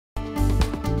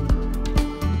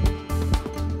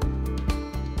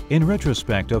In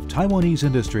retrospect of Taiwanese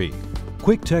industry,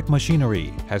 QuickTECH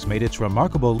Machinery has made its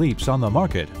remarkable leaps on the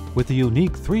market with the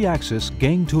unique 3-axis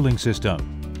gang tooling system.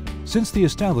 Since the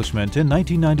establishment in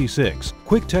 1996,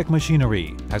 QuickTECH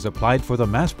Machinery has applied for the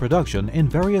mass production in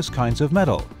various kinds of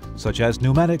metal, such as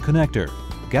pneumatic connector,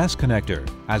 gas connector,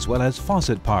 as well as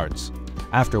faucet parts.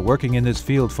 After working in this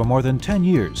field for more than 10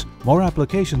 years, more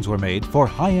applications were made for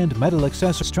high-end metal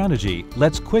accessory. Strategy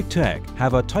lets QuickTECH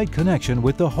have a tight connection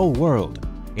with the whole world.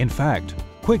 In fact,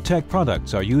 QuickTECH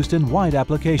products are used in wide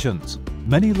applications.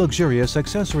 Many luxurious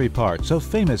accessory parts of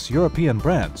famous European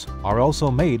brands are also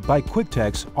made by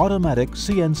QuickTECH's automatic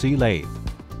CNC lathe.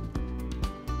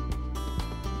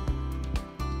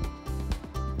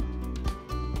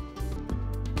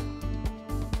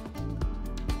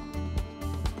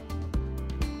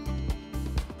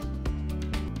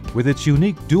 With its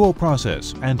unique dual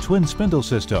process and twin spindle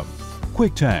system,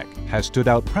 QuickTECH has stood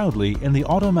out proudly in the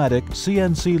automatic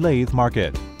CNC lathe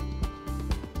market.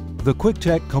 The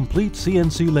QuickTECH complete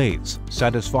CNC lathes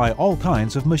satisfy all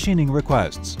kinds of machining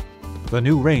requests. The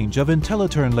new range of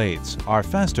IntelliTurn lathes are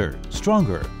faster,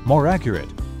 stronger, more accurate,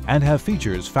 and have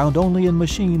features found only in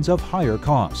machines of higher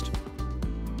cost.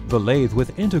 The lathe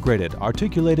with integrated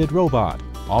articulated robot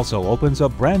also opens a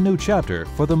brand new chapter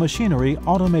for the machinery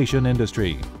automation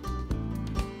industry.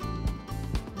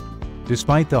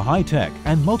 Despite the high-tech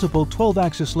and multiple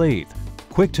 12-axis lathe,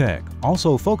 QuickTECH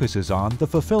also focuses on the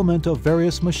fulfillment of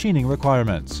various machining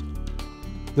requirements.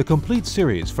 The complete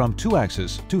series from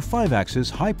 2-axis to 5-axis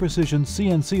high-precision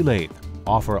CNC lathe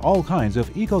offer all kinds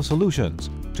of eco-solutions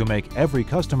to make every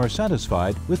customer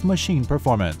satisfied with machine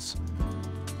performance.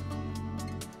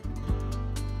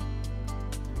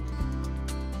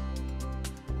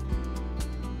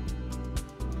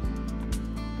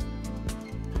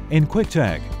 In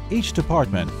QuickTECH, each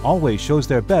department always shows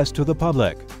their best to the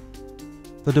public.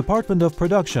 The Department of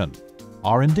Production,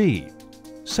 R&D,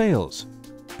 Sales,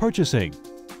 Purchasing,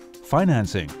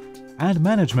 Financing, and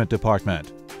Management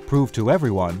Department prove to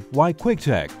everyone why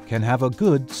QuickTECH can have a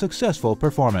good, successful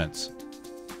performance.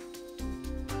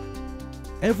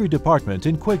 Every department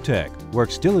in QuickTECH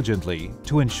works diligently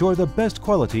to ensure the best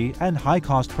quality and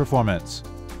high-cost performance.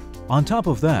 On top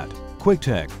of that,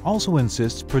 QuickTECH also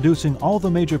insists producing all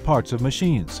the major parts of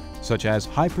machines, such as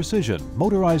high-precision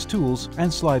motorized tools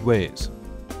and slideways.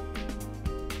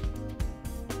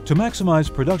 To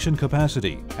maximize production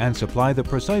capacity and supply the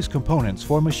precise components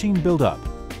for machine build-up,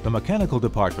 the mechanical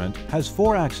department has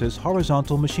 4-axis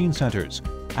horizontal machine centers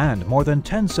and more than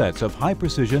 10 sets of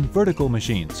high-precision vertical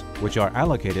machines, which are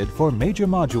allocated for major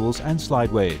modules and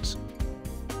slideways.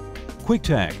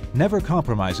 QuickTECH never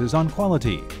compromises on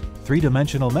quality.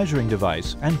 3-dimensional measuring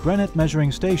device and granite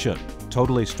measuring station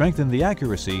totally strengthen the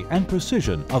accuracy and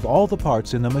precision of all the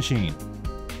parts in the machine.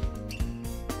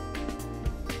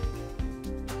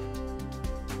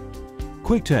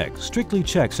 QuickTECH strictly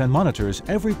checks and monitors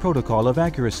every protocol of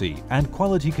accuracy and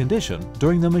quality condition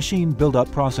during the machine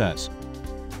build-up process.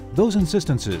 Those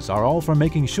insistences are all for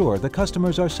making sure the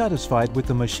customers are satisfied with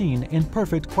the machine in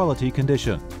perfect quality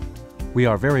condition. We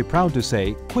are very proud to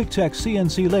say QuickTECH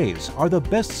CNC lathes are the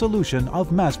best solution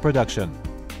of mass production.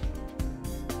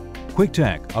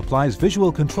 QuickTECH applies visual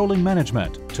controlling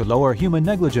management to lower human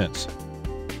negligence,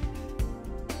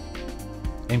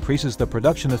 increases the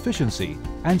production efficiency,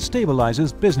 and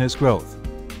stabilizes business growth.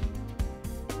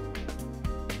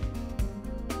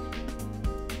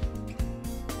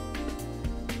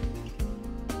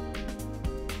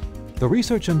 The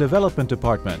Research and Development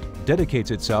Department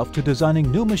dedicates itself to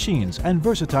designing new machines and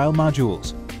versatile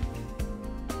modules.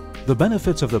 The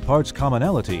benefits of the parts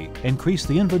commonality increase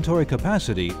the inventory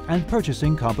capacity and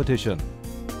purchasing competition.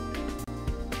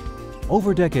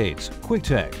 Over decades,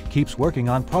 QuickTECH keeps working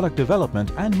on product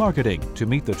development and marketing to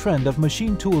meet the trend of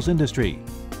machine tools industry.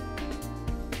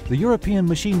 The European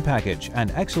machine package and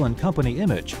excellent company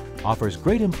image offers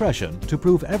great impression to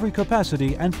prove every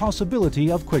capacity and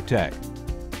possibility of QuickTECH.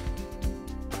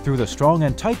 Through the strong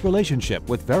and tight relationship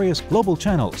with various global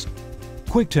channels,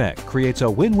 QuickTECH creates a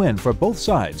win-win for both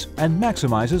sides and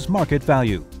maximizes market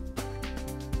value.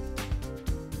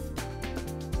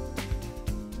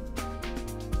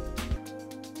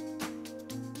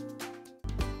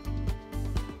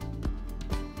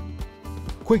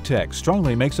 QuickTECH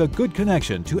strongly makes a good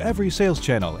connection to every sales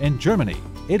channel in Germany,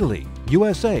 Italy,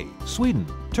 USA, Sweden,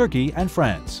 Turkey, and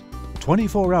France.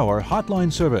 24-hour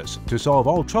hotline service to solve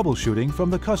all troubleshooting from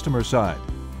the customer side.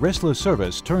 Restless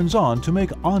service turns on to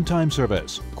make on-time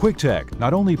service. QuickTECH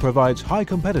not only provides high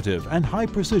competitive and high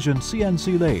precision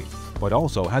CNC lathe, but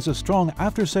also has a strong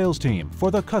after-sales team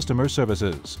for the customer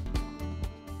services.